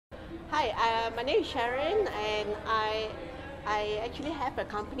Hi, my name is Sharon, and I actually have a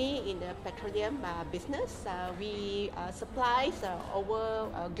company in the petroleum business. We supply over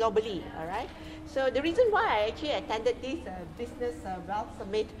globally, all right? So the reason why I actually attended this business wealth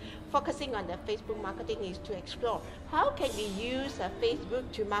summit focusing on the Facebook marketing is to explore how can we use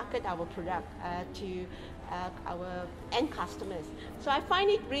Facebook to market our product to our end customers. So I find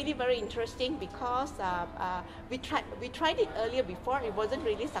it really very interesting because we tried it earlier before. It wasn't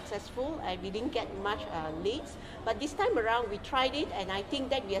really successful and we didn't get much leads. But this time around we tried it, and I think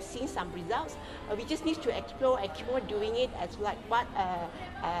that we are seeing some results. We just need to explore and keep on doing it, as like what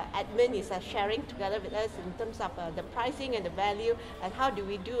Edmund is sharing together with us in terms of the pricing and the value, and how do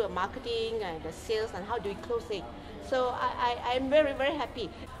we do a marketing and the sales, and how do we close it. So I'm very, very happy.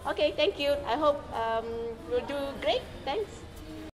 Okay, thank you. I hope we'll do great. Thanks.